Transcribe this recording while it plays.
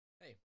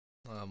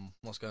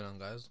What's going on,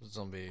 guys?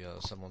 Zombie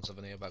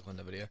 717 here, back on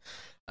the video.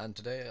 And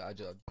today,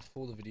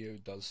 before the video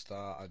does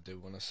start, I do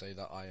want to say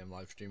that I am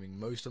live streaming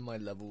most of my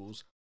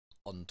levels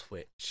on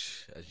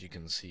Twitch. As you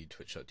can see,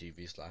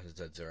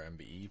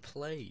 twitch.tv/Z0MBE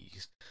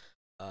plays.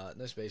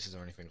 No spaces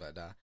or anything like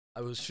that.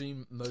 I will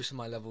stream most of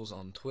my levels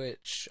on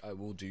Twitch. I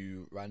will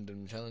do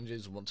random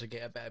challenges. Once I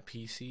get a better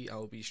PC, I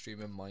will be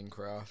streaming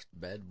Minecraft,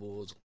 Bed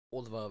Wars,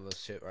 all of other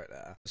shit right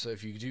there. So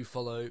if you do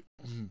follow,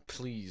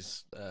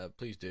 please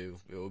do.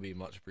 It will be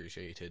much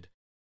appreciated.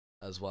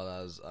 As well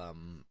as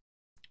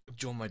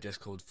join my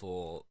Discord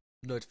for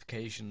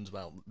notifications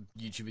about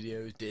YouTube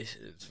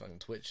videos, fucking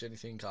Twitch,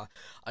 anything.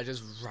 I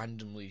just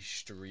randomly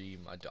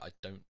stream. I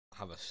don't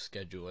have a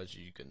schedule, as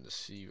you can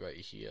see right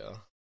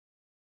here.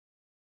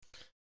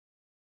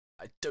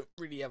 I don't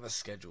really have a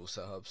schedule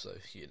set up, so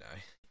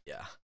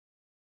yeah.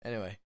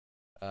 Anyway,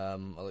 I'll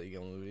let you get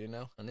on with the video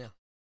now, and yeah,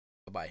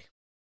 bye bye.